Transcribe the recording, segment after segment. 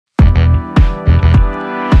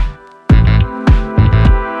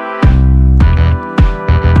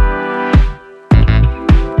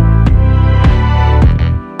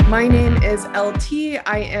is LT.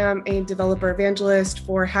 I am a developer evangelist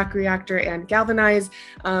for Hack Reactor and Galvanize,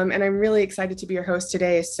 and I'm really excited to be your host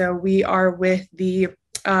today. So we are with the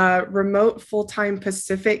remote full-time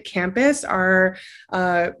Pacific campus, our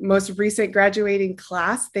most recent graduating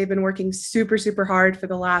class. They've been working super hard for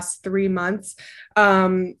the last 3 months,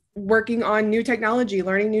 working on new technology,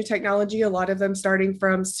 learning new technology, a lot of them starting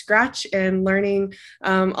from scratch and learning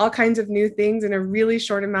all kinds of new things in a really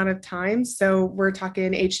short amount of time. So we're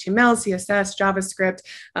talking HTML, CSS, JavaScript,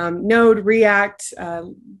 Node, React,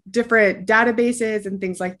 different databases and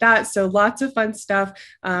things like that. So lots of fun stuff.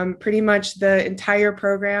 Pretty much the entire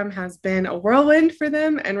program has been a whirlwind for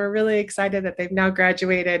them, and we're really excited that they've now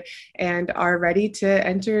graduated and are ready to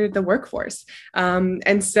enter the workforce.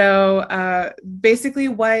 And so basically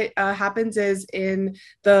what happens is in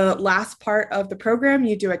the last part of the program,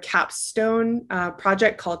 you do a capstone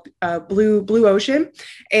project called Blue Ocean.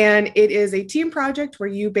 And it is a team project where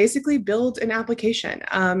you basically build an application.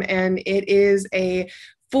 And it is a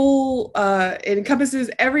full, it encompasses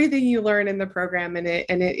everything you learn in the program, and it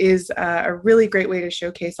is a really great way to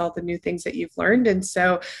showcase all the new things that you've learned. And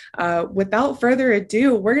so without further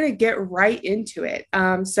ado, we're going to get right into it.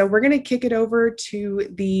 So we're going to kick it over to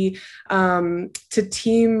the to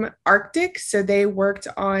Team Arctic. So they worked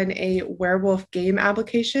on a werewolf game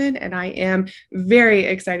application, and I am very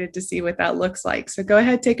excited to see what that looks like. So go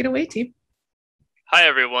ahead, take it away, team. Hi,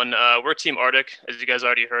 everyone. We're Team Arctic. As you guys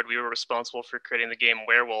already heard, we were responsible for creating the game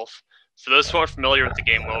Werewolf. For those who aren't familiar with the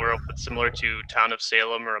game, Werewolf, it's similar to Town of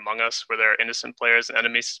Salem or Among Us, where there are innocent players and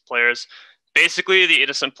enemy players. Basically, the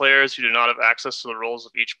innocent players who do not have access to the roles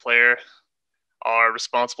of each player are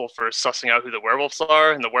responsible for sussing out who the werewolves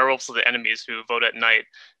are, and the werewolves are the enemies who vote at night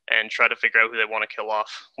and try to figure out who they want to kill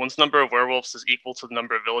off. Once the number of werewolves is equal to the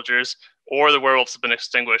number of villagers, or the werewolves have been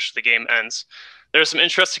extinguished, the game ends. There are some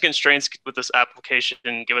interesting constraints with this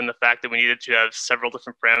application, given the fact that we needed to have several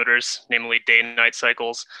different parameters, namely day and night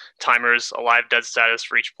cycles, timers, alive dead status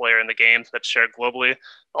for each player in the game that's shared globally,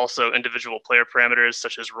 also individual player parameters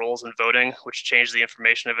such as roles and voting, which change the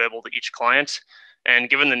information available to each client. And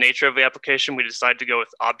given the nature of the application, we decided to go with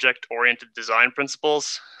object-oriented design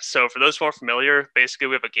principles. So for those who aren't familiar, basically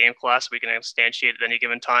we have a game class we can instantiate at any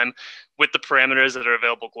given time with the parameters that are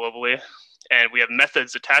available globally. And we have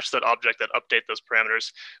methods attached to that object that update those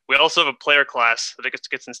parameters. We also have a player class that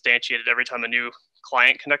gets instantiated every time a new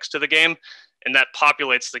client connects to the game, and that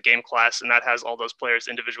populates the game class, and that has all those players'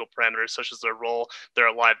 individual parameters, such as their role, their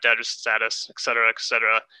alive dead status, et cetera, et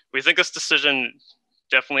cetera. We think this decision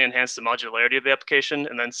definitely enhanced the modularity of the application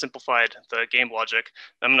and then simplified the game logic.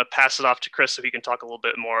 I'm going to pass it off to Chris so he can talk a little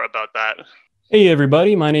bit more about that. Hey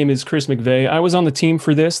everybody, my name is Chris McVeigh. I was on the team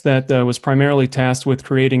for this that was primarily tasked with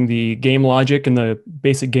creating the game logic and the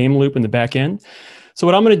basic game loop in the back end. So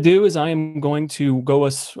what I'm going to do is I am going to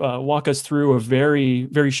walk us through a very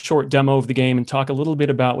short demo of the game and talk a little bit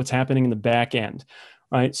about what's happening in the back end.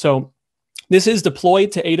 Right? So this is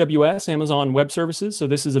deployed to AWS, Amazon Web Services. So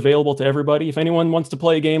this is available to everybody. If anyone wants to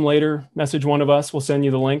play a game later, message one of us. We'll send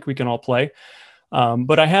you the link. We can all play.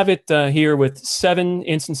 But I have it here with 7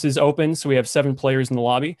 instances open, so we have 7 players in the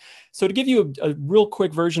lobby. So to give you a real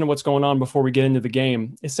quick version of what's going on before we get into the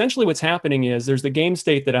game, essentially what's happening is there's the game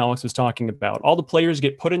state that Alex was talking about. All the players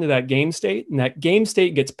get put into that game state, and that game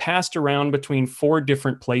state gets passed around between 4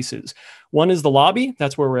 different places. One is the lobby.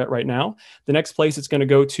 That's where we're at right now. The next place it's going to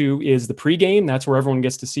go to is the pregame. That's where everyone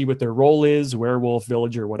gets to see what their role is, werewolf,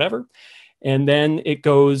 villager, whatever. And then it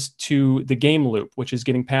goes to the game loop, which is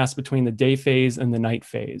getting passed between the day phase and the night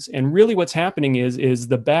phase. And really what's happening is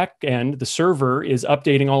the back end, the server, is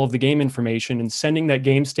updating all of the game information and sending that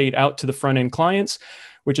game state out to the front end clients,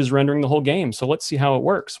 which is rendering the whole game. So let's see how it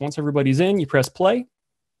works. Once everybody's in, you press play.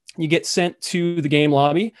 You get sent to the game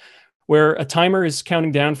lobby, where a timer is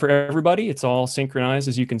counting down for everybody. It's all synchronized,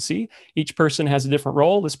 as you can see. Each person has a different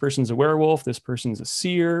role. This person's a werewolf. This person's a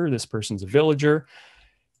seer. This person's a villager.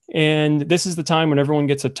 And this is the time when everyone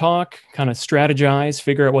gets a talk, kind of strategize,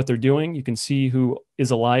 figure out what they're doing. You can see who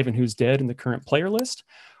is alive and who's dead in the current player list.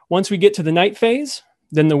 Once we get to the night phase,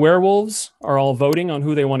 then the werewolves are all voting on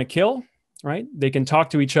who they want to kill, right? They can talk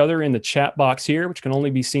to each other in the chat box here, which can only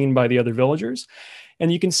be seen by the other villagers.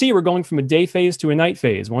 And you can see we're going from a day phase to a night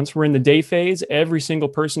phase. Once we're in the day phase, every single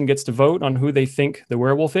person gets to vote on who they think the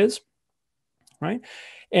werewolf is, right?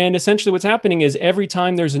 And essentially what's happening is every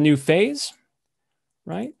time there's a new phase,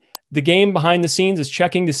 right? The game behind the scenes is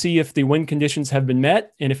checking to see if the win conditions have been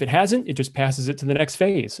met. And if it hasn't, it just passes it to the next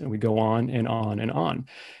phase. And we go on and on and on.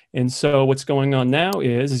 And so what's going on now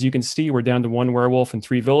is, as you can see, we're down to 1 werewolf and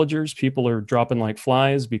 3 villagers. People are dropping like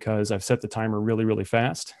flies because I've set the timer really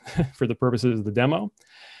fast for the purposes of the demo.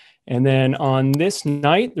 And then on this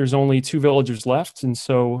night, there's only 2 villagers left. And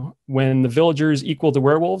so when the villagers equal the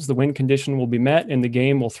werewolves, the win condition will be met and the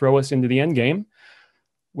game will throw us into the end game,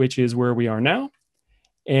 which is where we are now.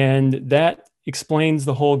 And that explains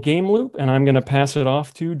the whole game loop. And I'm going to pass it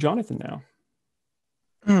off to Jonathan now.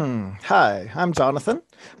 Hi, I'm Jonathan.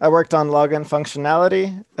 I worked on login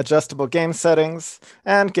functionality, adjustable game settings,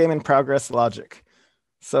 and game in progress logic.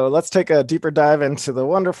 So let's take a deeper dive into the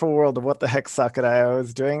wonderful world of what the heck Socket.io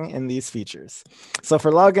is doing in these features. So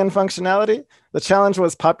for login functionality, the challenge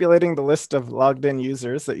was populating the list of logged in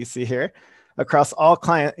users that you see here across all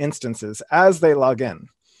client instances as they log in.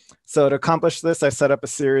 So to accomplish this, I set up a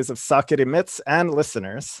series of socket emits and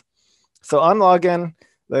listeners. So on login,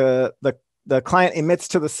 the client emits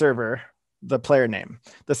to the server the player name.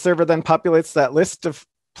 The server then populates that list of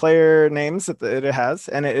player names that it has,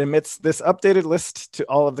 and it emits this updated list to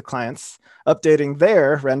all of the clients, updating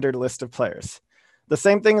their rendered list of players. The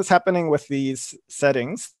same thing is happening with these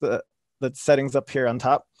settings, the settings up here on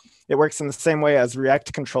top. It works in the same way as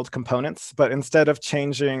React controlled components, but instead of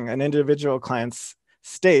changing an individual client's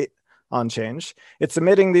state on change, it's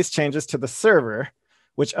emitting these changes to the server,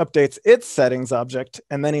 which updates its settings object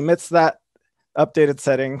and then emits that updated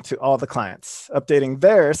setting to all the clients, updating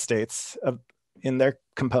their states in their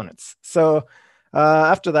components. So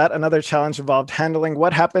after that, another challenge involved handling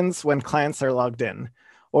what happens when clients are logged in,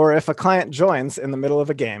 or if a client joins in the middle of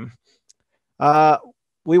a game.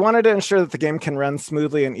 We wanted to ensure that the game can run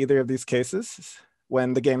smoothly in either of these cases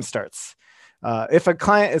when the game starts. If a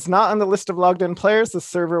client is not on the list of logged in players, the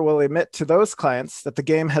server will emit to those clients that the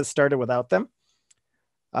game has started without them.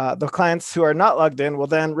 The clients who are not logged in will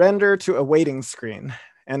then render to a waiting screen.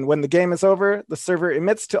 And when the game is over, the server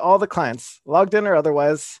emits to all the clients, logged in or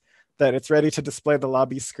otherwise, that it's ready to display the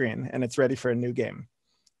lobby screen and it's ready for a new game.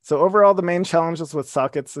 So overall, the main challenges with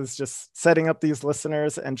sockets is just setting up these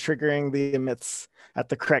listeners and triggering the emits at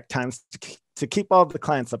the correct times to keep all the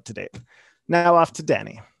clients up to date. Now off to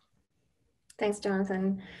Danny. Thanks,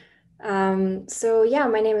 Jonathan. So yeah,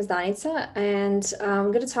 my name is Danica, and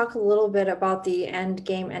I'm going to talk a little bit about the end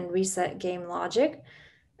game and reset game logic.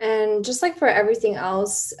 And just like for everything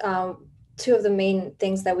else, 2 of the main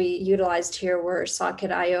things that we utilized here were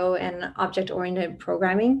Socket.io and object-oriented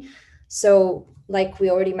programming. So like we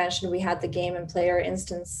already mentioned, we had the game and player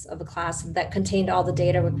instance of a class that contained all the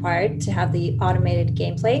data required to have the automated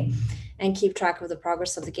gameplay and keep track of the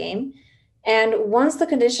progress of the game. And once the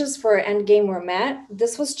conditions for end game were met,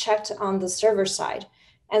 this was checked on the server side.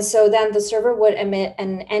 And so then the server would emit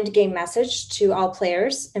an end game message to all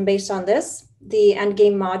players. And based on this, the end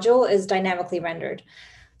game module is dynamically rendered.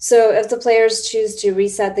 So if the players choose to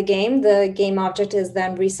reset the game object is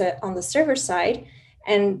then reset on the server side.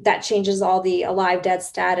 And that changes all the alive, dead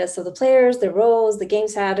status of the players, the roles, the game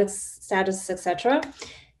status, etc.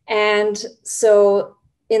 And so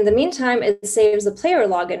in the meantime, it saves the player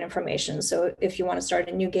login information. So if you want to start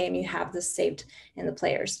a new game, you have this saved in the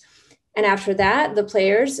players. And after that, the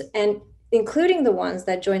players, and including the ones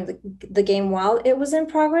that joined the game while it was in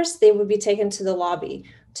progress, they would be taken to the lobby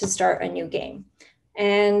to start a new game.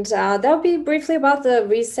 And that would be briefly about the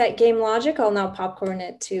reset game logic. I'll now popcorn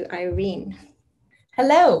it to Irene.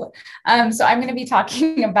 Hello. So I'm going to be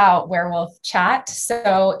talking about werewolf chat.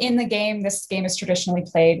 So in the game, this game is traditionally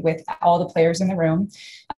played with all the players in the room.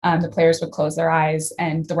 The players would close their eyes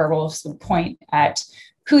and the werewolves would point at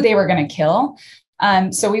who they were going to kill.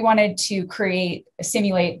 So we wanted to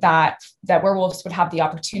simulate that werewolves would have the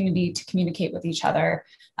opportunity to communicate with each other.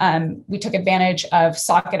 We took advantage of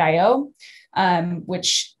Socket.io,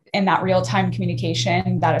 which in that real-time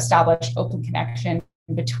communication that established open connection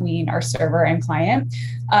between our server and client,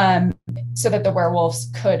 so that the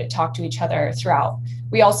werewolves could talk to each other throughout.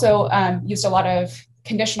 We also used a lot of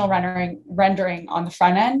conditional rendering on the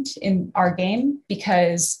front end in our game,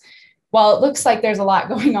 because while it looks like there's a lot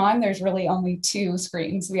going on, there's really only 2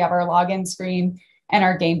 screens. We have our login screen and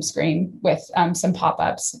our game screen with some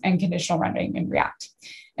pop-ups and conditional rendering in React.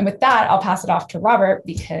 And with that, I'll pass it off to Robert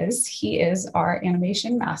because he is our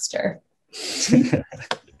animation master.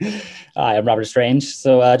 Hi, I'm Robert Strange.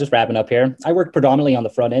 So just wrapping up here. I work predominantly on the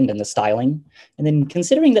front end and the styling. And then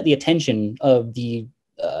considering that the attention of the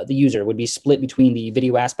user would be split between the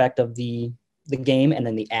video aspect of the game and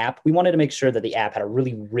then the app, we wanted to make sure that the app had a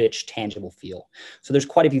really rich, tangible feel. So there's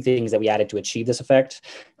quite a few things that we added to achieve this effect.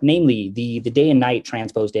 Namely, the day and night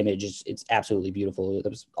transposed image, it's absolutely beautiful. That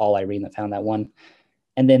was all Irene that found that one.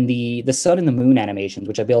 And then the sun and the moon animations,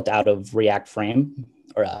 which I built out of React Frame,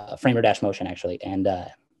 or Framer-Motion actually. And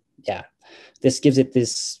yeah, this gives it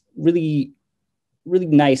this really really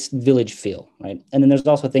nice village feel, right? And then there's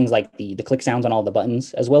also things like the click sounds on all the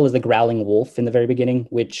buttons, as well as the growling wolf in the very beginning,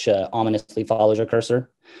 which ominously follows your cursor.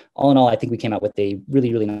 All in all, I think we came out with a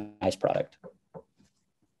really, really nice product.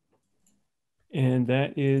 And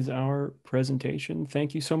that is our presentation.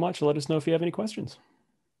 Thank you so much. Let us know if you have any questions.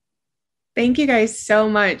 Thank you guys so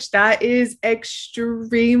much. That is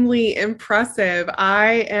extremely impressive.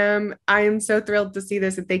 I am so thrilled to see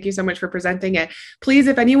this, and thank you so much for presenting it. Please,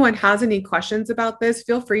 if anyone has any questions about this,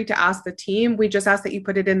 feel free to ask the team. We just ask that you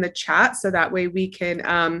put it in the chat so that way we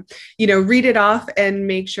can read it off and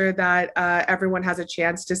make sure that everyone has a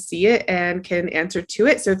chance to see it and can answer to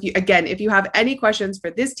it. So if you have any questions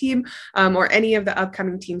for this team or any of the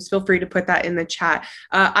upcoming teams, feel free to put that in the chat.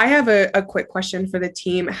 I have a quick question for the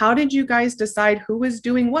team. How did you guys decide who was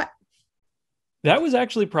doing what? That was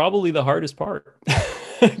actually probably the hardest part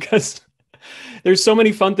because there's so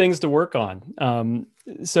many fun things to work on.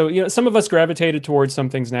 So, some of us gravitated towards some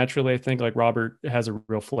things naturally. I think like Robert has a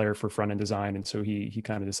real flair for front end design. And so he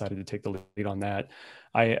kind of decided to take the lead on that.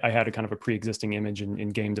 I had a kind of a pre-existing image in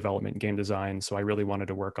game development, game design. So I really wanted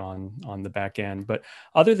to work on the back end. But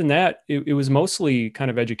other than that, it was mostly kind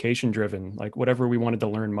of education driven, like whatever we wanted to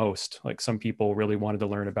learn most. Like some people really wanted to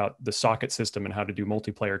learn about the socket system and how to do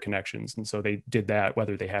multiplayer connections. And so they did that,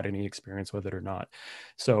 whether they had any experience with it or not.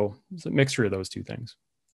 So it's a mixture of those two things.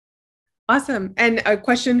 Awesome. And a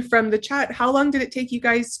question from the chat, how long did it take you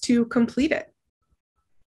guys to complete it?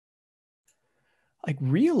 Like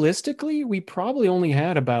realistically, we probably only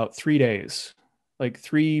had about 3 days, like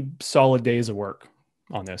 3 solid days of work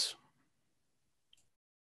on this.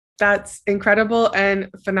 That's incredible and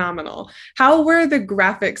phenomenal. How were the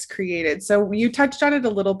graphics created? So you touched on it a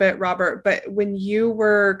little bit, Robert, but when you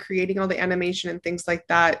were creating all the animation and things like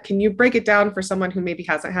that, can you break it down for someone who maybe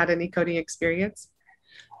hasn't had any coding experience?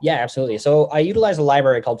 Yeah, absolutely. So I utilize a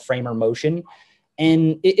library called Framer Motion,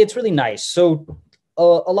 and it's really nice. So a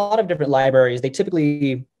lot of different libraries, they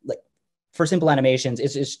typically, like for simple animations,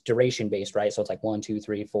 it's duration based, right? So it's like 1, 2,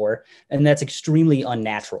 3, 4, and that's extremely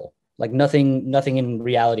unnatural. Like nothing in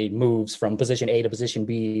reality moves from position A to position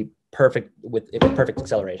B with perfect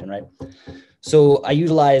acceleration, right? So I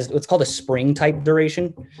utilized what's called a spring type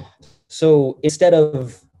duration. So instead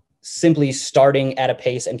of simply starting at a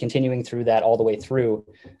pace and continuing through that all the way through,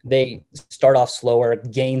 they start off slower,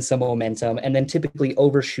 gain some momentum, and then typically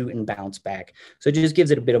overshoot and bounce back. So it just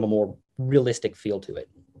gives it a bit of a more realistic feel to it.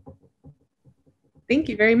 Thank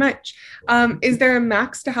you very much. Is there a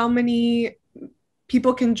max to how many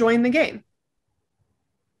people can join the game?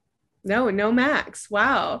 No max.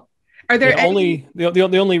 Wow. Are there the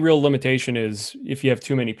only real limitation is if you have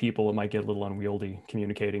too many people, it might get a little unwieldy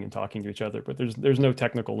communicating and talking to each other, but there's no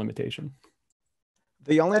technical limitation.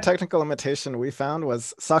 The only technical limitation we found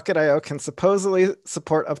was Socket.io can supposedly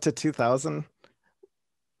support up to 2,000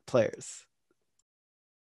 players.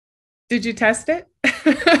 Did you test it?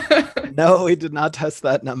 No, we did not test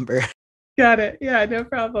that number. Got it. Yeah, no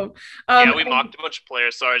problem. Yeah, we mocked a bunch of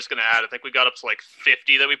players. Sorry, I was just going to add, I think we got up to like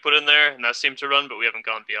 50 that we put in there, and that seemed to run, but we haven't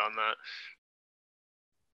gone beyond that.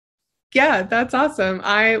 Yeah, that's awesome.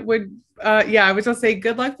 I would just say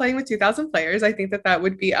good luck playing with 2,000 players. I think that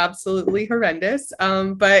would be absolutely horrendous,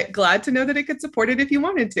 but glad to know that it could support it if you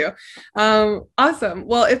wanted to. Awesome.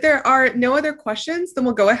 Well, if there are no other questions, then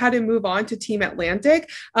we'll go ahead and move on to Team Atlantic.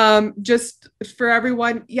 Just for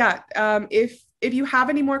everyone, if you have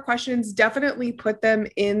any more questions, definitely put them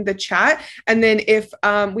in the chat. And then if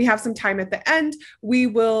we have some time at the end, we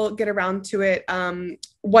will get around to it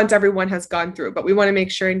once everyone has gone through. But we want to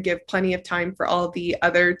make sure and give plenty of time for all the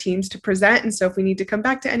other teams to present. And so if we need to come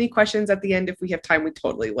back to any questions at the end, if we have time, we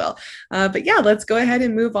totally will. But yeah, let's go ahead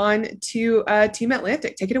and move on to Team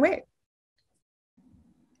Atlantic. Take it away.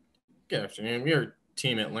 Good afternoon. We are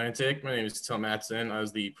Team Atlantic. My name is Tom Matson. I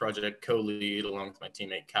was the project co-lead along with my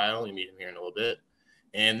teammate Kyle. You meet him here in a little bit.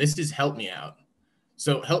 And this is Help Me Out.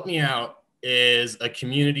 So Help Me Out is a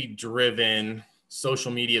community-driven,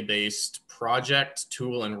 social media-based project,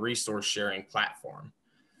 tool, and resource sharing platform.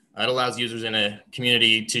 It allows users in a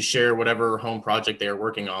community to share whatever home project they are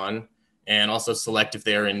working on and also select if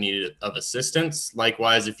they are in need of assistance.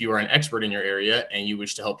 Likewise, if you are an expert in your area and you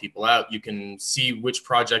wish to help people out, you can see which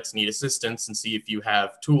projects need assistance and see if you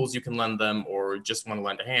have tools you can lend them or just want to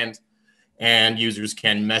lend a hand. And users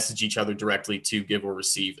can message each other directly to give or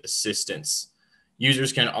receive assistance.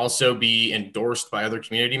 Users can also be endorsed by other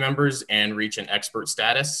community members and reach an expert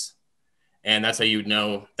status. And that's how you would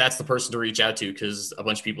know that's the person to reach out to, because a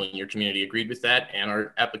bunch of people in your community agreed with that. And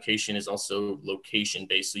our application is also location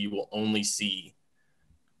based. So you will only see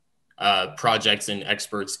projects and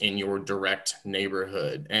experts in your direct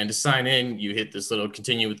neighborhood. And to sign in, you hit this little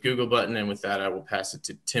continue with Google button. And with that, I will pass it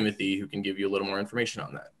to Timothy, who can give you a little more information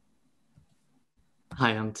on that.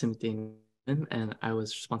 Hi, I'm Timothy, and I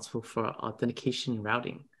was responsible for authentication and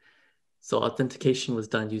routing. So authentication was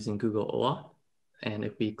done using Google OAuth. And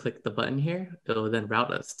if we click the button here, it will then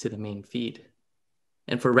route us to the main feed.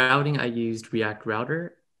 And for routing, I used React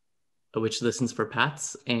Router, which listens for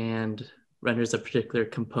paths and renders a particular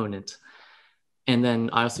component. And then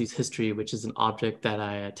I also use history, which is an object that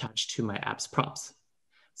I attach to my app's prompts.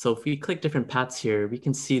 So if we click different paths here, we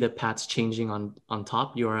can see the paths changing on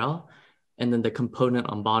top URL, and then the component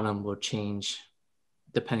on bottom will change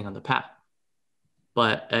depending on the path.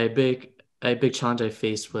 But a big challenge I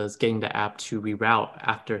faced was getting the app to reroute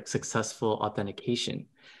after successful authentication,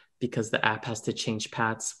 because the app has to change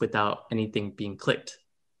paths without anything being clicked.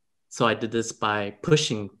 So I did this by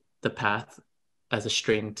pushing the path as a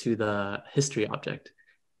string to the history object,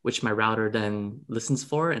 which my router then listens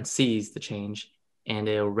for and sees the change, and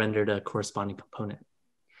it'll render the corresponding component.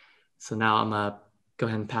 So now I'm gonna go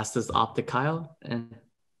ahead and pass this off to Kyle and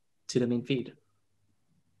to the main feed.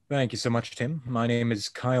 Thank you so much, Tim. My name is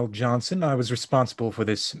Kyle Johnson. I was responsible for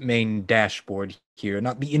this main dashboard here,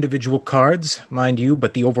 not the individual cards, mind you,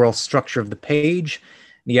 but the overall structure of the page,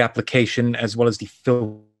 the application, as well as the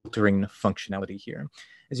filtering functionality here.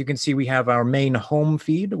 As you can see, we have our main home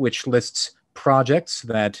feed, which lists projects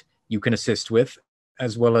that you can assist with,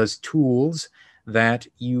 as well as tools that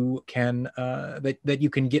you can that you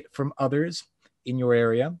can get from others in your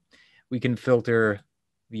area. We can filter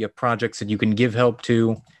via projects that you can give help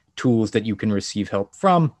to, tools that you can receive help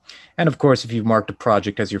from, and of course, if you've marked a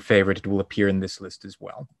project as your favorite, it will appear in this list as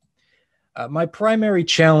well. My primary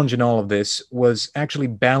challenge in all of this was actually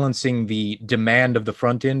balancing the demand of the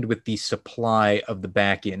front end with the supply of the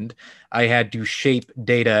back end. I had to shape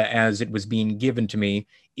data as it was being given to me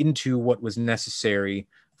into what was necessary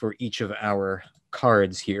for each of our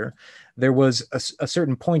cards here. There was a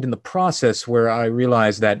certain point in the process where I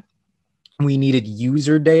realized that we needed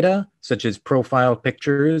user data, such as profile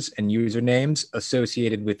pictures and usernames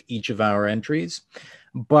associated with each of our entries.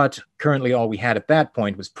 But currently all we had at that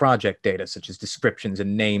point was project data, such as descriptions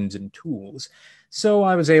and names and tools. So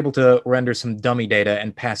I was able to render some dummy data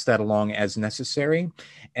and pass that along as necessary,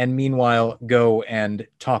 and meanwhile go and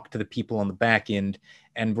talk to the people on the back end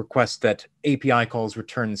and request that API calls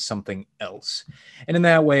return something else. And in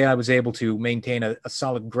that way, I was able to maintain a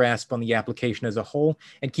solid grasp on the application as a whole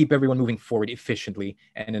and keep everyone moving forward efficiently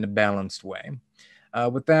and in a balanced way.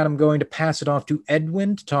 With that, I'm going to pass it off to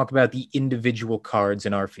Edwin to talk about the individual cards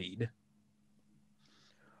in our feed.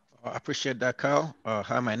 I appreciate that, Kyle.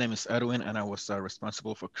 Hi, my name is Edwin, and I was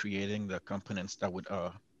responsible for creating the components that would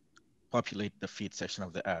populate the feed section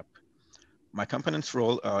of the app. My component's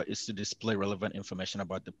role is to display relevant information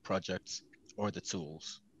about the projects or the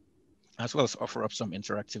tools, as well as offer up some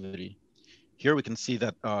interactivity. Here we can see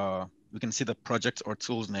that the project or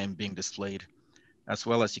tools name being displayed, as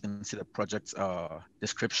well as you can see the project's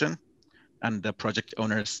description and the project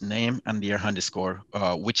owner's name and their handy score,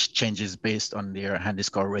 which changes based on their handy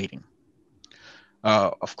score rating.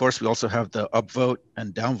 Of course, we also have the upvote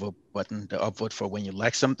and downvote button, the upvote for when you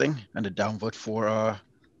like something and the downvote for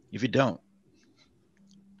if you don't.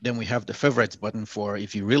 Then we have the favorites button for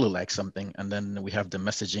if you really like something, and then we have the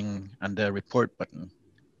messaging and the report button.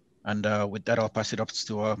 And with that, I'll pass it up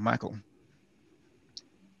to Michael.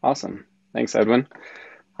 Awesome. Thanks, Edwin.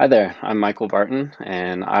 Hi there, I'm Michael Barton,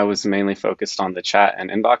 and I was mainly focused on the chat and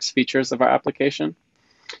inbox features of our application.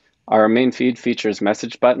 Our main feed features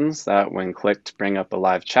message buttons that, when clicked, bring up a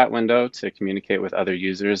live chat window to communicate with other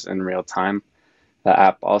users in real time. The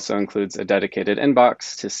app also includes a dedicated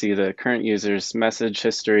inbox to see the current user's message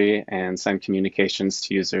history and send communications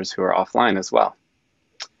to users who are offline as well.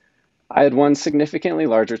 I had one significantly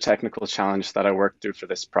larger technical challenge that I worked through for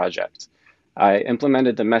this project. I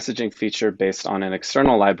implemented the messaging feature based on an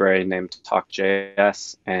external library named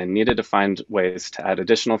Talk.js and needed to find ways to add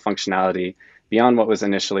additional functionality beyond what was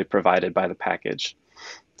initially provided by the package.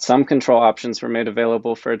 Some control options were made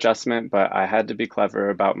available for adjustment, but I had to be clever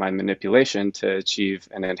about my manipulation to achieve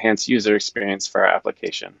an enhanced user experience for our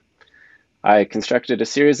application. I constructed a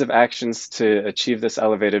series of actions to achieve this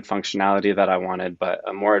elevated functionality that I wanted, but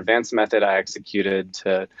a more advanced method I executed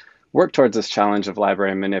to work towards this challenge of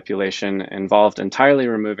library manipulation involved entirely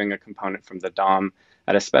removing a component from the DOM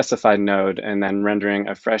at a specified node and then rendering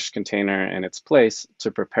a fresh container in its place to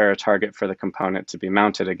prepare a target for the component to be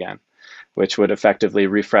mounted again, which would effectively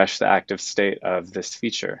refresh the active state of this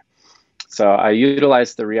feature. So I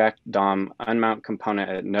utilized the React DOM unmount component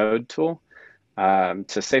at node tool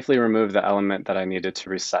to safely remove the element that I needed to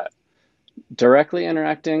reset. Directly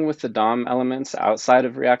interacting with the DOM elements outside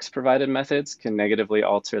of React's provided methods can negatively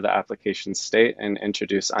alter the application state and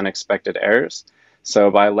introduce unexpected errors.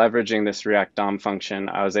 So by leveraging this React DOM function,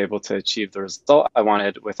 I was able to achieve the result I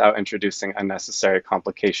wanted without introducing unnecessary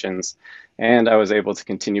complications. And I was able to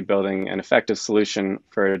continue building an effective solution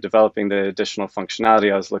for developing the additional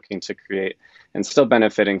functionality I was looking to create and still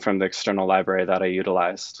benefiting from the external library that I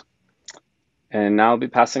utilized. And now I'll be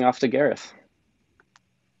passing off to Gareth.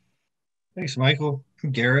 Thanks, Michael.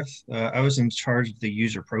 I'm Gareth. I was in charge of the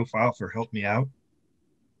user profile for Help Me Out.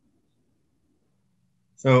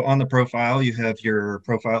 So on the profile, you have your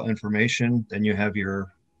profile information, then you have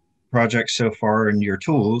your projects so far and your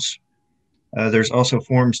tools. There's also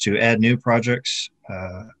forms to add new projects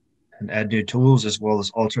and add new tools, as well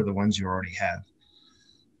as alter the ones you already have.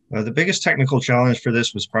 The biggest technical challenge for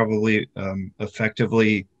this was probably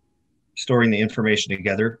effectively storing the information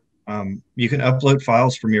together. You can upload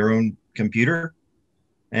files from your own computer.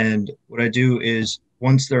 And what I do is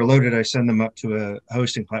once they're loaded, I send them up to a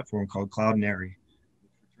hosting platform called Cloudinary,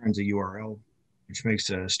 which returns a URL, which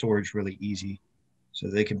makes storage really easy so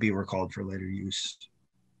they can be recalled for later use.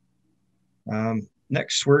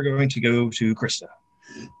 Next, we're going to go to Krista.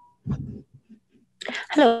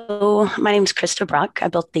 Hello, my name is Krista Brock. I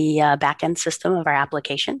built the backend system of our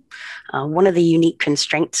application. One of the unique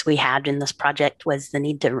constraints we had in this project was the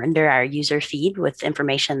need to render our user feed with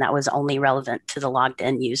information that was only relevant to the logged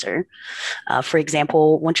in user. For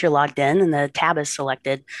example, once you're logged in and the tab is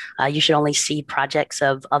selected, you should only see projects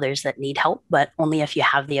of others that need help, but only if you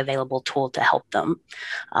have the available tool to help them.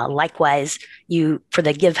 Likewise, for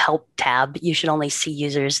the Give Help tab, you should only see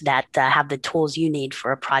users that have the tools you need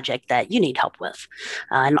for a project that you need help with.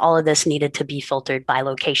 And all of this needed to be filtered by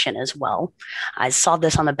location as well. I solved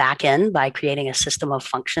this on the back end by creating a system of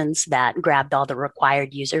functions that grabbed all the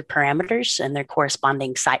required user parameters and their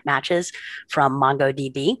corresponding site matches from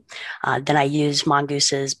MongoDB. Then I used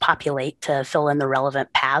Mongooses populate to fill in the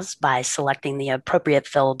relevant paths by selecting the appropriate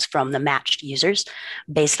fields from the matched users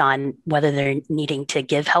based on whether they're needing to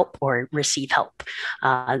give help or receive help.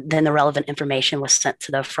 Then the relevant information was sent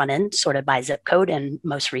to the front end, sorted by zip code and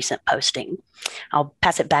most recent posting. I'll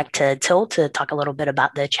pass it back to Till to talk a little bit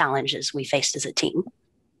about the challenges we faced as a team.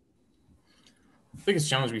 The biggest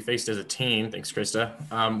challenge we faced as a team, thanks, Krista,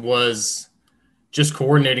 was just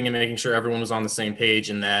coordinating and making sure everyone was on the same page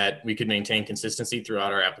and that we could maintain consistency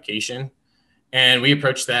throughout our application. And we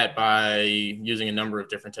approached that by using a number of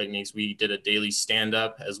different techniques. We did a daily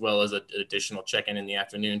stand-up as well as an additional check-in in the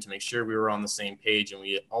afternoon to make sure we were on the same page. And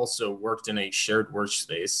we also worked in a shared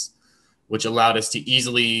workspace, which allowed us to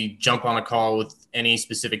easily jump on a call with any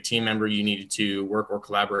specific team member you needed to work or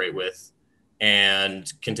collaborate with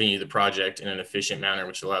and continue the project in an efficient manner,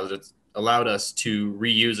 which allowed us to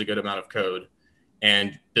reuse a good amount of code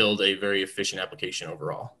and build a very efficient application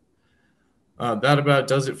overall. That about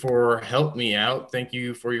does it for Help Me Out. Thank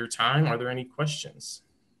you for your time. Are there any questions?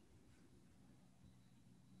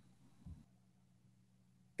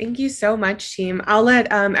 Thank you so much, team. I'll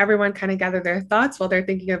let everyone kind of gather their thoughts while they're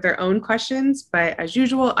thinking of their own questions. But as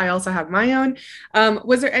usual, I also have my own.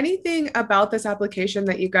 Was there anything about this application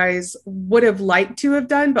that you guys would have liked to have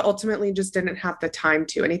done, but ultimately just didn't have the time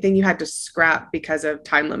to? Anything you had to scrap because of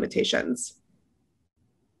time limitations?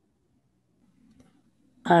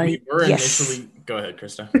 We were yes. initially, go ahead,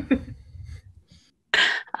 Krista.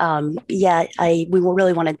 We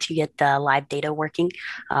really wanted to get the live data working.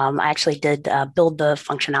 I actually did build the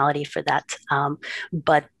functionality for that,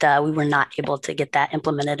 but we were not able to get that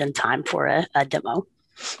implemented in time for a demo.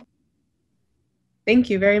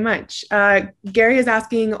 Thank you very much. Gary is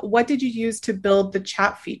asking, what did you use to build the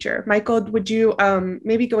chat feature? Michael, would you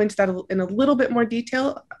maybe go into that in a little bit more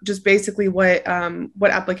detail? Just basically what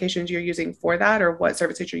applications you're using for that or what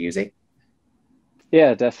services you're using?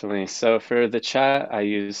 Yeah, definitely. So for the chat, I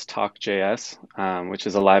use Talk.js, which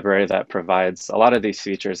is a library that provides a lot of these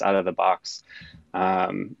features out of the box.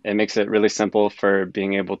 It makes it really simple for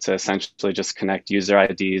being able to essentially just connect user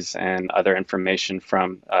IDs and other information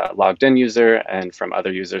from a logged in user and from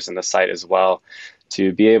other users in the site as well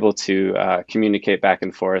to be able to communicate back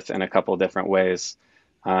and forth in a couple different ways.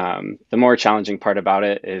 The more challenging part about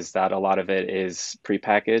it is that a lot of it is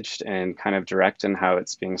prepackaged and kind of direct in how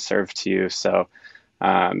it's being served to you. So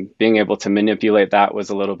being able to manipulate that was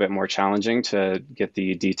a little bit more challenging to get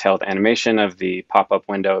the detailed animation of the pop-up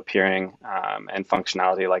window appearing and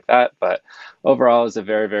functionality like that. But overall, it's a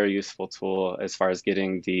very, very useful tool as far as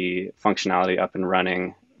getting the functionality up and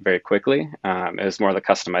running very quickly. It was more the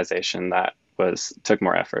customization that took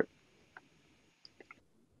more effort.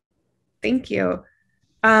 Thank you.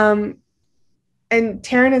 And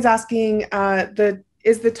Taryn is asking,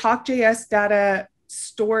 is the talk.js data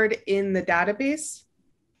stored in the database?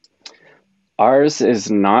 Ours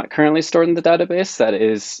is not currently stored in the database. That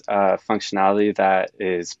is functionality that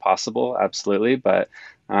is possible, absolutely, but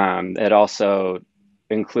it also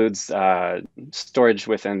includes storage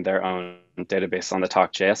within their own database on the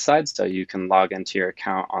talk.js side, so you can log into your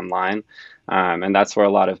account online, and that's where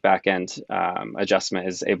a lot of backend adjustment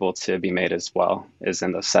is able to be made as well, is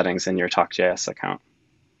in those settings in your talk.js account.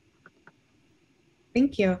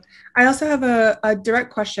 Thank you. I also have a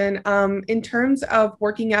direct question. In terms of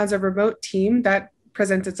working as a remote team that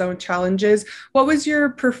presents its own challenges, what was your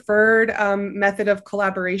preferred method of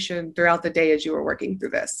collaboration throughout the day as you were working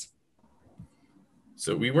through this?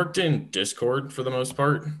 So we worked in Discord for the most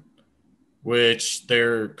part, which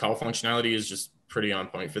their call functionality is just pretty on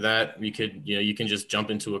point for that. We could, you can just jump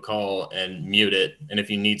into a call and mute it. And if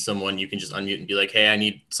you need someone, you can just unmute and be like, hey, I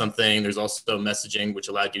need something. There's also messaging, which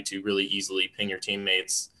allowed you to really easily ping your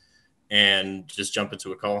teammates and just jump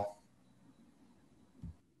into a call.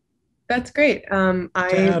 That's great. To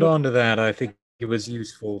add on to that, I think it was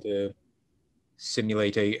useful to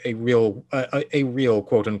simulate a real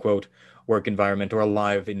quote unquote work environment, or a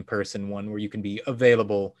live in-person one where you can be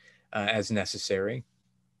available as necessary.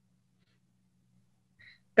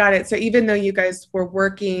 Got it. So even though you guys were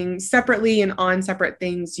working separately and on separate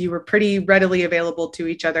things, you were pretty readily available to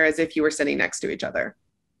each other as if you were sitting next to each other.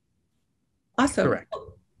 Awesome. Correct.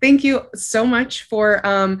 Thank you so much for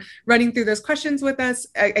running through those questions with us.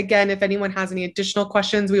 Again, if anyone has any additional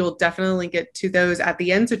questions, we will definitely get to those at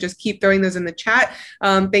the end. So just keep throwing those in the chat.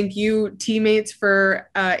 Thank you, teammates, for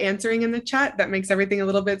answering in the chat. That makes everything a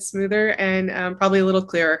little bit smoother and probably a little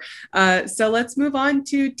clearer. So let's move on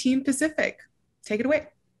to Team Pacific. Take it away.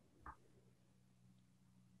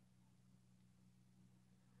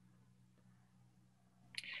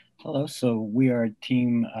 Hello, so we are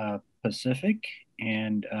Team Pacific,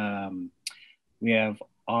 and we have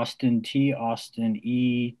Austin T, Austin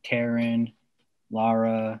E, Taryn,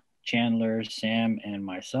 Lara, Chandler, Sam, and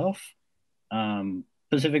myself.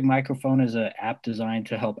 Pacific Microphone is an app designed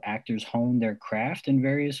to help actors hone their craft in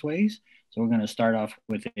various ways. So we're going to start off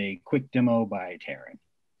with a quick demo by Taryn.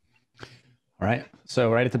 All right,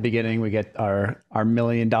 so right at the beginning, we get our $1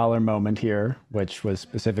 million moment here, which was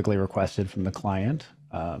specifically requested from the client.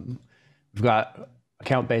 We've got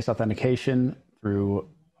account-based authentication through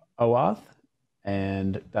OAuth,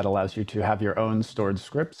 and that allows you to have your own stored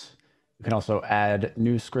scripts. You can also add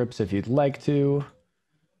new scripts if you'd like to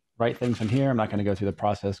write things in here. I'm not going to go through the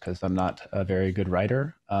process because I'm not a very good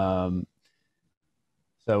writer. So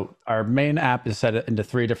our main app is set into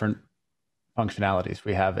 3 different functionalities.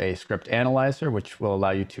 We have a script analyzer, which will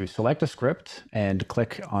allow you to select a script and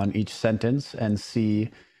click on each sentence and see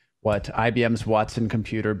what IBM's Watson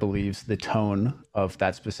computer believes the tone of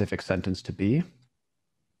that specific sentence to be.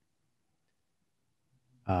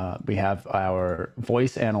 We have our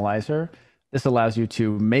voice analyzer. This allows you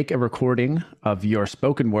to make a recording of your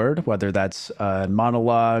spoken word, whether that's a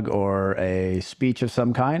monologue or a speech of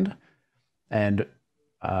some kind, and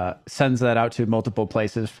sends that out to multiple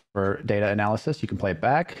places for data analysis. You can play it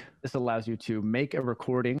back. This allows you to make a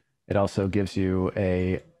recording. It also gives you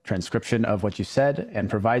a transcription of what you said and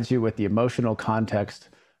provides you with the emotional context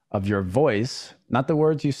of your voice, not the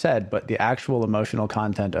words you said, but the actual emotional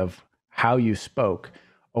content of how you spoke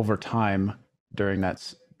over time during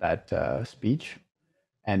that speech.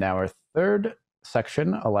 And our third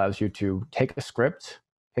section allows you to take a script,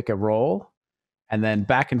 pick a role, and then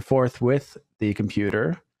back and forth with the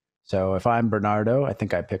computer. So if I'm Bernardo, I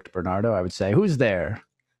think I picked Bernardo, I would say, "Who's there?"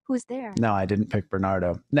 Who's there? No, I didn't pick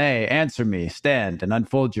Bernardo. "Nay, answer me. Stand and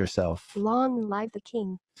unfold yourself." Long live the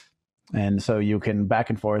king. And so you can back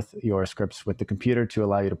and forth your scripts with the computer to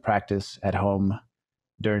allow you to practice at home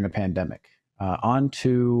during a pandemic. On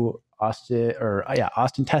to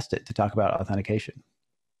Austin Testet to talk about authentication.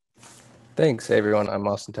 Thanks, everyone. I'm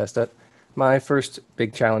Austin Testet. My first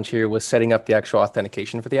big challenge here was setting up the actual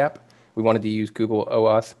authentication for the app. We wanted to use Google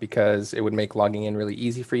OAuth because it would make logging in really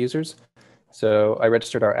easy for users. So I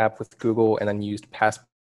registered our app with Google and then used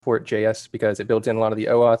Passport.js because it builds in a lot of the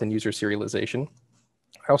OAuth and user serialization.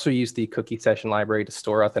 I also used the cookie session library to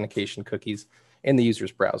store authentication cookies in the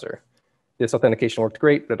user's browser. This authentication worked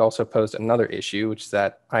great, but it also posed another issue, which is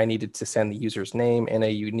that I needed to send the user's name and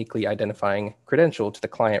a uniquely identifying credential to the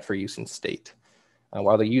client for use in state.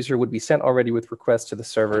 While the user would be sent already with requests to the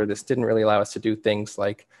server, this didn't really allow us to do things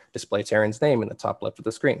like display Taryn's name in the top left of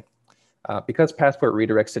the screen. Because Passport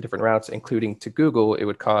redirects to different routes, including to Google, it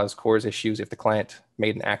would cause CORS issues if the client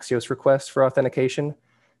made an Axios request for authentication.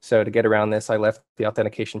 So to get around this, I left the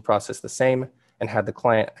authentication process the same and had the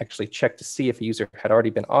client actually check to see if a user had already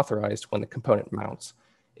been authorized when the component mounts.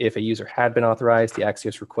 If a user had been authorized, the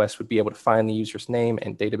Axios request would be able to find the user's name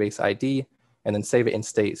and database ID, and then save it in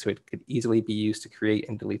state so it could easily be used to create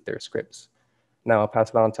and delete their scripts. Now I'll pass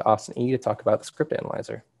it on to Austin E. to talk about the script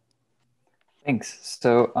analyzer. Thanks.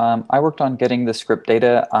 So I worked on getting the script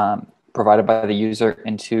data provided by the user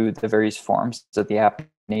into the various forms that the app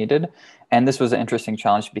needed. And this was an interesting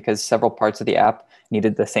challenge because several parts of the app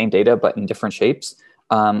needed the same data, but in different shapes.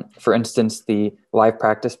 For instance, the live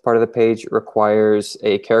practice part of the page requires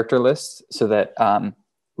a character list so that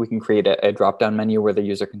we can create a drop-down menu where the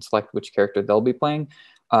user can select which character they'll be playing.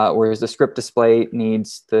 Whereas the script display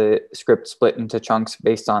needs the script split into chunks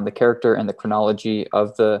based on the character and the chronology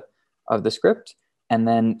of the script. And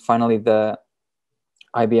then finally, the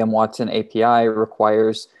IBM Watson API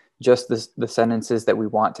requires just the sentences that we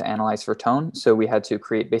want to analyze for tone. So we had to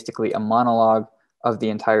create basically a monologue of the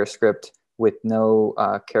entire script with no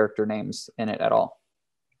character names in it at all.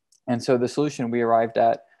 And so the solution we arrived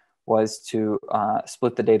at was to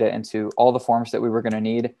split the data into all the forms that we were going to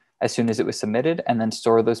need as soon as it was submitted, and then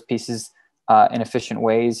store those pieces in efficient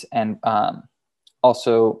ways, and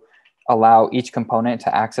also allow each component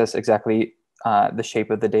to access exactly the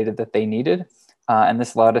shape of the data that they needed. And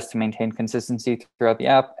this allowed us to maintain consistency throughout the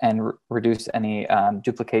app and reduce any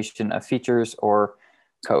duplication of features or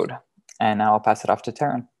code. And now I'll pass it off to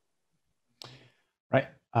Taryn. Right.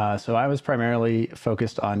 So I was primarily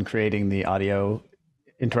focused on creating the audio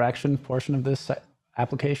interaction portion of this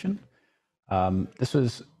application.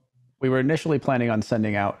 We were initially planning on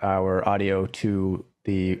sending out our audio to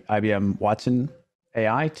the IBM Watson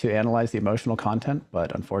AI to analyze the emotional content,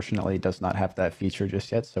 but unfortunately it does not have that feature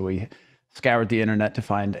just yet. So we scoured the internet to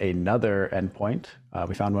find another endpoint.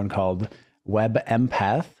 We found one called Web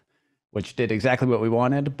Empath, which did exactly what we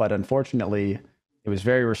wanted, but unfortunately it was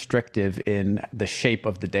very restrictive in the shape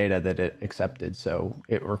of the data that it accepted. So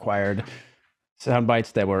it required sound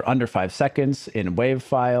bites that were under 5 seconds in WAV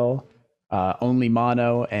file, only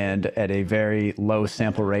mono, and at a very low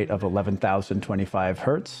sample rate of 11,025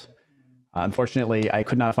 hertz. Unfortunately, I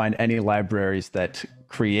could not find any libraries that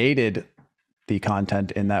created the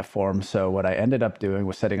content in that form. So what I ended up doing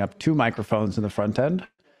was setting up 2 microphones in the front end,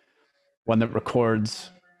 one that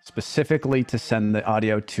records specifically to send the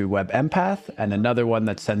audio to Web Empath, and another one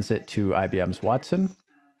that sends it to IBM's Watson.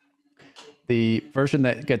 The version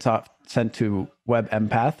that gets sent to Web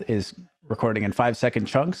Empath is recording in 5-second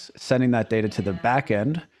chunks, sending that data to the back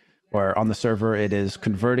end, where on the server it is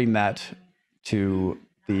converting that to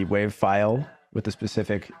the WAV file with the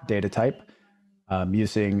specific data type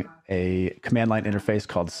using a command line interface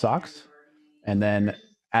called SOX. And then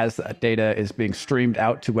as that data is being streamed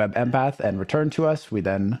out to Web Empath and returned to us, we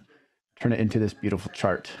then turn it into this beautiful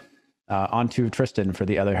chart. On to Tristan for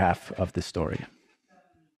the other half of the story.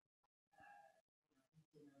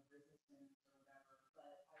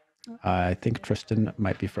 I think Tristan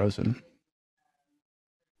might be frozen.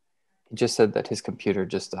 He just said that his computer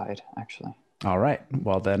just died, actually. All right.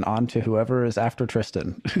 Well, then on to whoever is after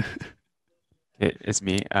Tristan. It's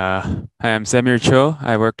me. Hi, I'm Samuel Cho.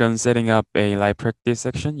 I worked on setting up a live practice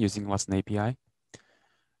section using Watson API.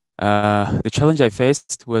 The challenge I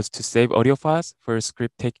faced was to save audio files for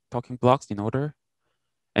script talking blocks in order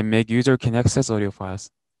and make user can access audio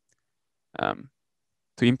files. To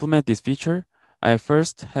implement this feature, I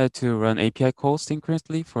first had to run API calls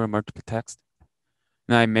synchronously for multiple text.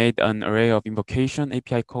 Then I made an array of invocation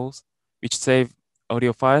API calls, which save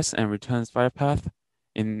audio files and returns file path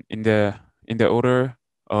in the order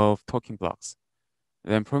of talking blocks.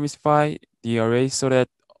 Then promisify the array so that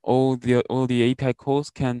all the API calls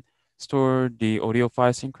can store the audio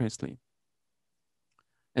file synchronously.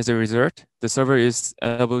 As a result, the server is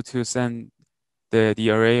able to send the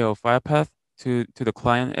array of file path to the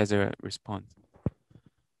client as a response.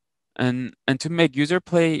 And to make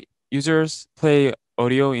users play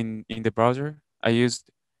audio in the browser, I used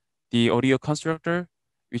the audio constructor,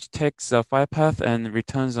 which takes a file path and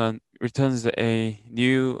returns a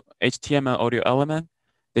new HTML audio element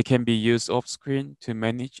that can be used off screen to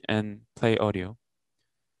manage and play audio.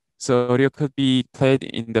 So audio could be played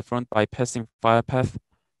in the front by passing file path,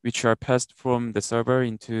 which are passed from the server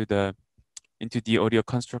into the audio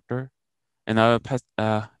constructor, and I will pass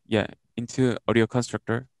into audio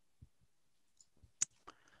constructor.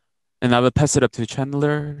 And I will pass it up to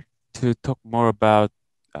Chandler to talk more about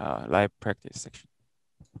live practice section.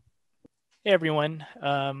 Hey everyone,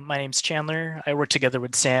 my name's Chandler. I work together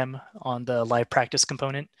with Sam on the live practice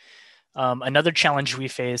component. Another challenge we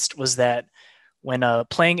faced was that when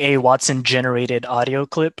playing a Watson generated audio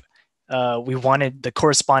clip, we wanted the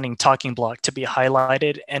corresponding talking block to be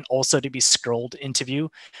highlighted and also to be scrolled into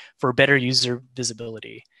view for better user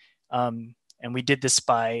visibility. And we did this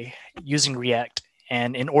by using React.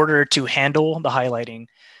 And in order to handle the highlighting,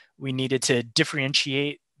 we needed to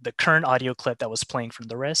differentiate the current audio clip that was playing from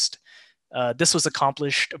the rest. This was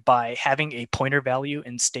accomplished by having a pointer value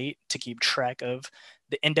in state to keep track of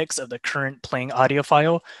the index of the current playing audio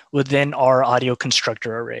file within our audio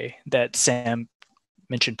constructor array that Sam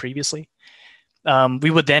mentioned previously.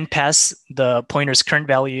 We would then pass the pointer's current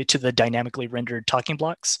value to the dynamically rendered talking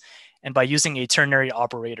blocks. And by using a ternary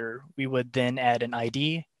operator, we would then add an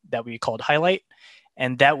ID that we called highlight,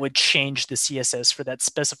 and that would change the CSS for that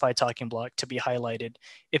specified talking block to be highlighted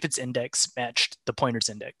if its index matched the pointer's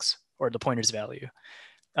index or the pointer's value.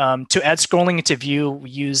 To add scrolling into view, we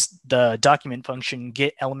use the document function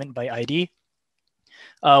getElementById.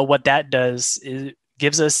 What that does is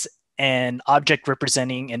gives us an object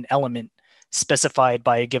representing an element specified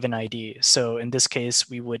by a given ID. So in this case,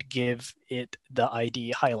 we would give it the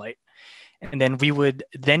ID highlight. And then we would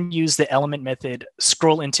then use the element method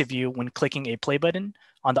scroll into view when clicking a play button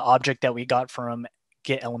on the object that we got from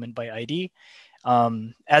getElementById.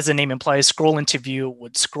 As the name implies, scroll into view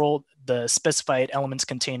would scroll the specified elements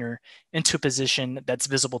container into a position that's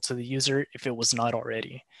visible to the user if it was not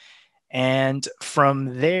already. And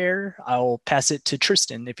from there, I'll pass it to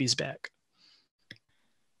Tristan if he's back.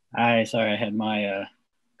 Hi, sorry, I had my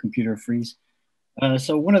computer freeze.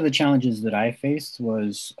 So one of the challenges that I faced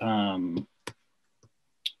was, to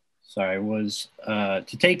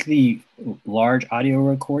take the large audio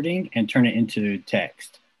recording and turn it into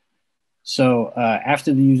text. So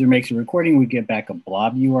after the user makes a recording, we get back a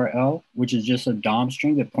blob URL, which is just a DOM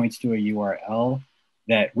string that points to a URL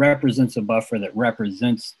that represents a buffer that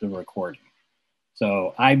represents the recording.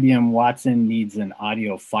 So IBM Watson needs an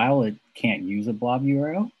audio file. It can't use a blob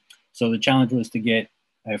URL. So the challenge was to get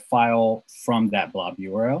a file from that blob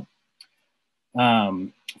URL.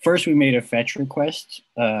 First, we made a fetch request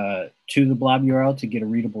to the blob URL to get a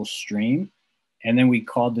readable stream. And then we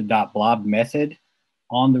called the .blob method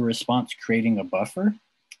on the response, creating a buffer.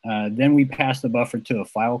 Then we passed the buffer to a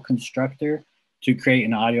file constructor to create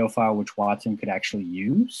an audio file which Watson could actually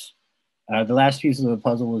use. The last piece of the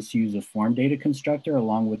puzzle was to use a form data constructor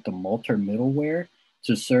along with the Multer middleware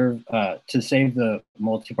to save the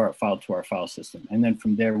multi-part file to our file system. And then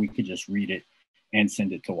from there, we could just read it and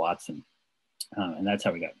send it to Watson. And that's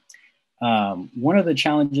how we got it. One of the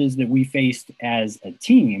challenges that we faced as a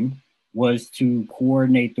team was to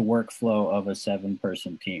coordinate the workflow of a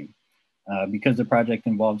 7-person team. Because the project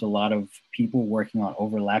involved a lot of people working on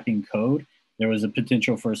overlapping code, there was a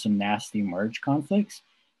potential for some nasty merge conflicts.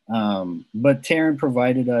 But Taryn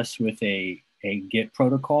provided us with a Git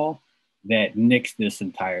protocol that nixed this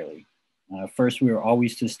entirely. First, we were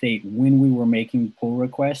always to state when we were making pull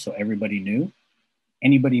requests so everybody knew.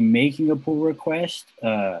 Anybody making a pull request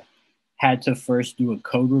had to first do a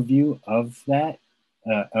code review of that,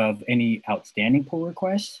 of any outstanding pull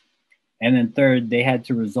requests. And then third, they had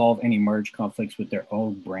to resolve any merge conflicts with their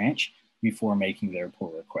own branch before making their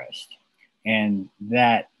pull request. And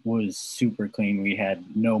that was super clean. We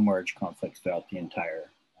had no merge conflicts throughout the entire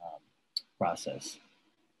process.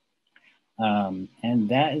 And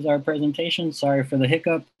that is our presentation. Sorry for the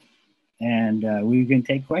hiccup. And we can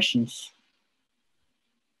take questions.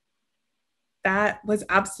 That was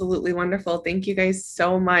absolutely wonderful. Thank you guys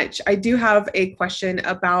so much. I do have a question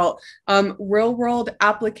about real world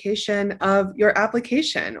application of your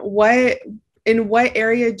application. In what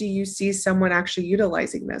area do you see someone actually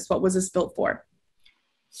utilizing this? What was this built for?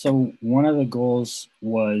 So one of the goals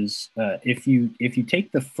was if you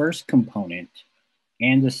take the first component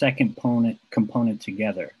and the second component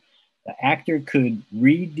together, the actor could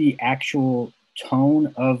read the actual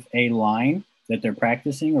tone of a line that they're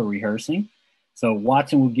practicing or rehearsing. So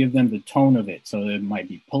Watson will give them the tone of it. So it might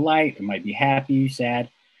be polite, it might be happy, sad.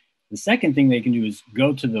 The second thing they can do is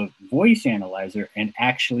go to the voice analyzer and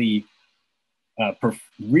actually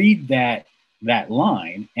read that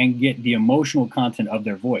line and get the emotional content of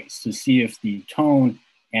their voice to see if the tone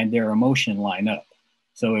and their emotion line up.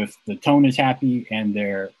 So if the tone is happy and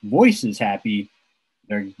their voice is happy,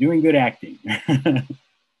 they're doing good acting.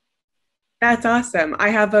 That's awesome. I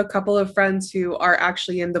have a couple of friends who are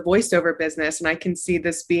actually in the voiceover business, and I can see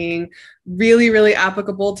this being really, really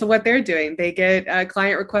applicable to what they're doing. They get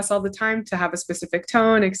client requests all the time to have a specific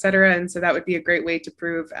tone, et cetera. And so that would be a great way to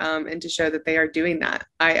prove and to show that they are doing that.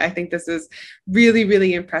 I think this is really,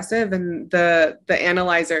 really impressive. And the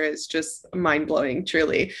analyzer is just mind-blowing,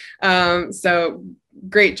 truly. So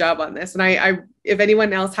great job on this. And I if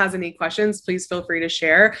anyone else has any questions, please feel free to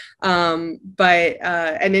share. And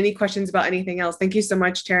any questions about anything else, thank you so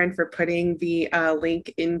much, Taryn, for putting the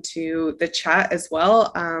link into the chat as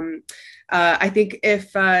well. I think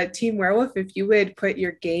if Team Werewolf, if you would put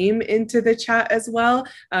your game into the chat as well.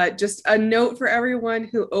 Just a note for everyone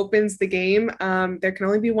who opens the game, there can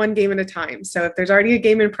only be one game at a time. So if there's already a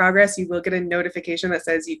game in progress, you will get a notification that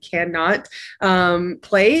says you cannot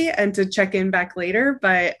play and to check in back later.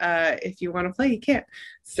 But if you want to play, you can.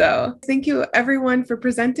 So thank you everyone for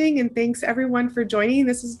presenting, and thanks everyone for joining.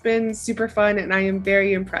 This has been super fun and I am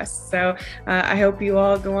very impressed. So I hope you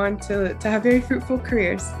all go on to have very fruitful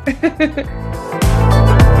careers.